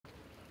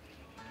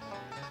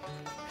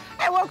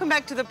welcome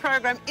back to the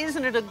program.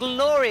 Isn't it a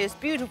glorious,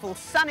 beautiful,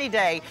 sunny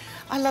day?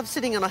 I love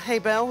sitting on a hay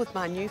bale with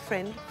my new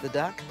friend, the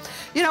duck.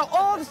 You know,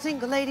 all the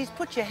single ladies,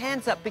 put your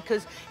hands up,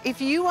 because if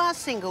you are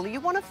single, you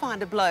want to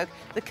find a bloke,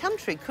 the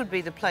country could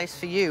be the place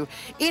for you.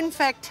 In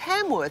fact,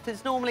 Tamworth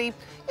is normally,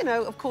 you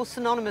know, of course,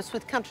 synonymous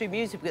with country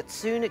music, but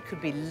soon it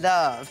could be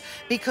love,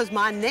 because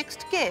my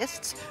next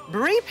guests,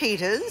 Brie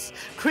Peters,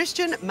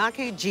 Christian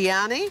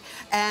Gianni,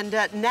 and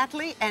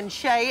Natalie and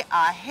Shay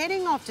are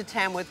heading off to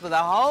Tamworth with a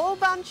whole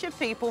bunch of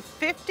people,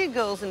 50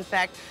 girls in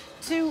fact,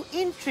 to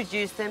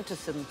introduce them to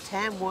some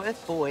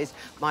Tamworth boys.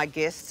 My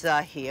guests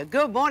are here.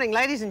 Good morning,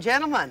 ladies and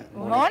gentlemen.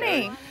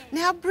 Morning.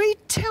 Now, Brie,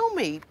 tell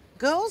me,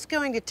 girls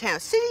going to town,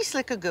 city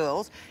slicker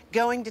girls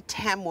going to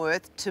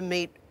Tamworth to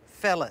meet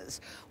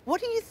fellas, what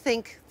do you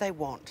think they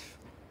want?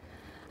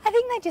 I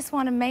think they just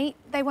want to meet.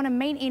 They want to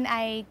meet in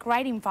a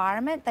great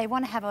environment. They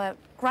want to have a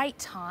great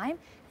time,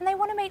 and they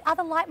want to meet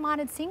other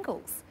like-minded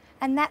singles.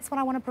 And that's what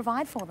I want to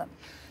provide for them.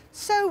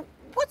 So,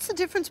 what's the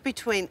difference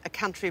between a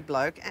country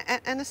bloke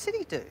and a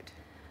city dude?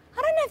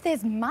 I don't know if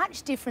there's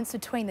much difference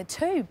between the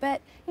two,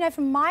 but, you know,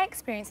 from my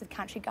experience with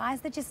country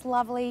guys, they're just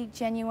lovely,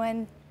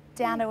 genuine,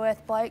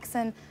 down-to-earth blokes,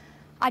 and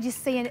I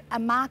just see a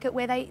market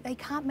where they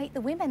can't meet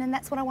the women, and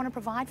that's what I want to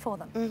provide for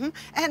them.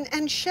 Mm-hmm.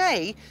 And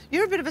Shay,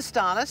 you're a bit of a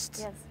stylist,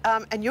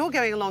 yes. And you're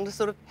going along to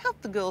sort of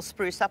help the girls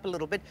spruce up a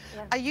little bit.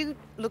 Yeah. Are you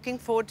looking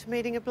forward to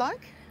meeting a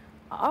bloke?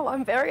 Oh,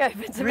 I'm very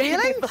open to really?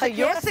 meeting people. So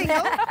you're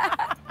single?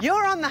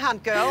 You're on the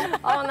hunt, girl.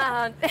 On the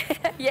hunt,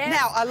 yeah.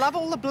 Now, I love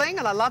all the bling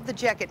and I love the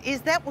jacket.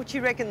 Is that what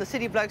you reckon the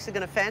city blokes are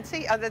going to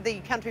fancy? Are the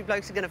country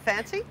blokes are going to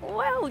fancy?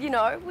 Well, you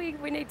know, we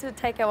need to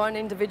take our own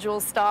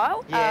individual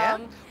style. Yeah.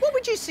 What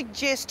would you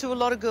suggest to a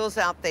lot of girls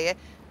out there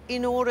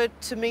in order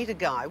to meet a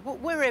guy,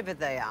 wherever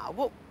they are?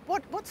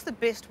 What's the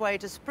best way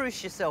to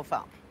spruce yourself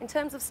up? In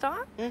terms of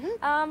style?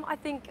 I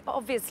think,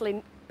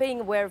 obviously, being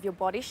aware of your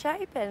body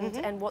shape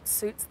and what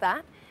suits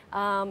that.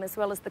 As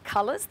well as the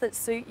colours that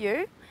suit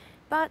you.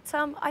 But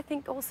I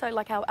think also,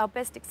 like, our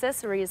best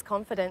accessory is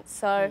confidence.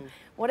 So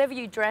whatever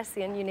you dress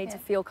in, you need to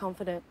feel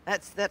confident.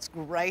 That's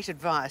great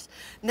advice.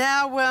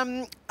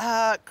 Now,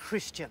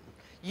 Christian,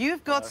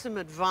 you've got some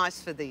advice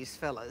for these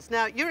fellas.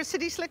 Now, you're a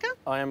city slicker?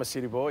 I am a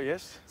city boy,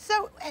 yes.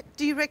 So,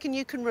 do you reckon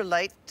you can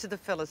relate to the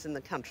fellas in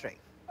the country?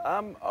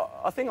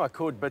 I think I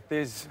could, but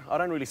I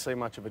don't really see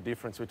much of a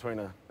difference between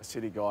a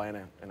city guy and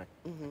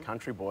a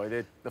country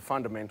boy. The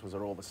fundamentals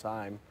are all the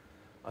same.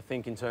 I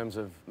think in terms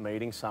of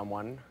meeting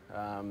someone,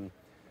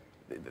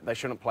 they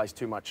shouldn't place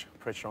too much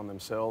pressure on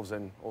themselves,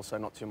 and also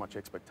not too much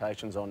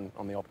expectations on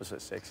the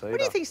opposite sex either. What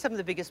do you think some of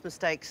the biggest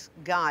mistakes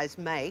guys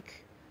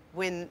make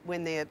when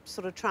they're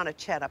sort of trying to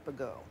chat up a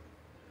girl?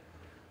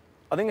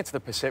 I think it's the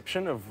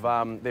perception of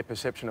their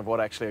perception of what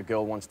actually a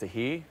girl wants to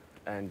hear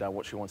and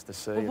what she wants to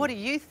see. Well, what do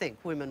you think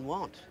women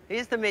want?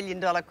 Here's the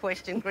million-dollar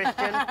question,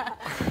 Christian.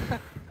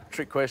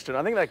 Trick question.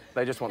 I think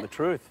they just want the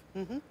truth.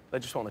 They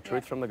just want the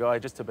truth from the guy,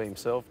 just to be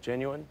himself,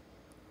 genuine,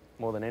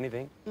 more than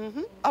anything.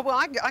 Oh, well,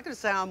 I got to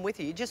say I'm with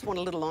you. You just want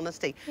a little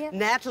honesty. Yep.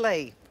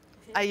 Natalie,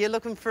 are you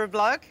looking for a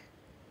bloke?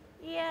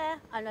 Yeah,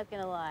 I'm not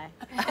going to lie.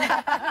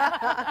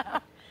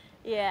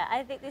 Yeah,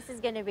 I think this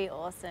is going to be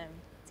awesome.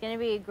 It's going to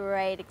be a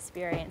great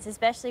experience,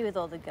 especially with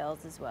all the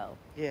girls as well.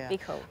 Yeah. Be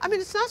cool. I mean,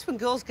 it's nice when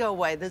girls go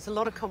away. There's a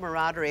lot of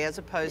camaraderie, as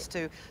opposed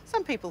to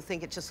some people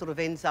think it just sort of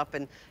ends up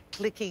in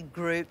cliquey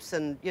groups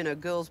and, you know,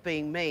 girls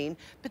being mean.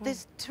 But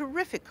there's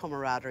terrific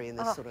camaraderie in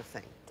this sort of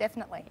thing.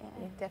 Definitely,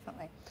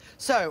 definitely.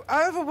 So,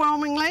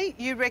 overwhelmingly,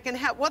 you reckon,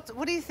 what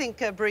do you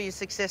think, Brie, your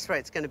success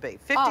rate's going to be?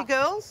 50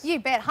 girls? You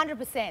bet,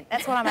 100%.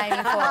 That's what I'm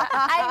aiming for.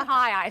 Aim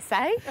high, I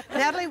say.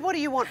 Natalie, what do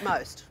you want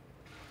most?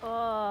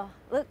 Oh,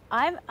 look,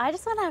 I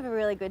just want to have a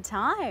really good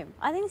time.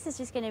 I think this is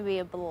just going to be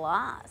a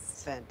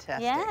blast.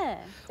 Fantastic. Yeah,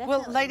 definitely.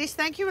 Well, ladies,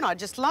 thank you, and I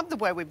just love the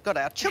way we've got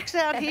our chooks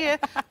out here.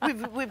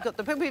 we've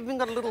even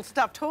got a little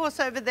stuffed horse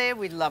over there.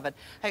 We love it.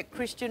 Hey,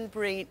 Christian,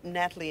 Brie,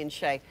 Natalie, and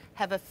Shay,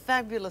 have a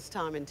fabulous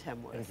time in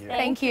Tamworth.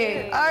 Thank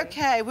you.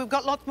 Okay, we've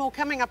got lots more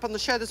coming up on the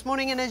show this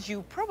morning, and as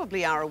you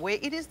probably are aware,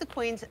 it is the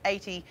Queen's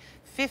 85th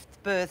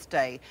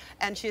birthday,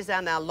 and she's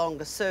our now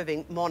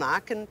longest-serving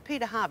monarch, and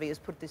Peter Harvey has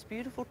put this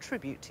beautiful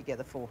tribute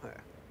together for her.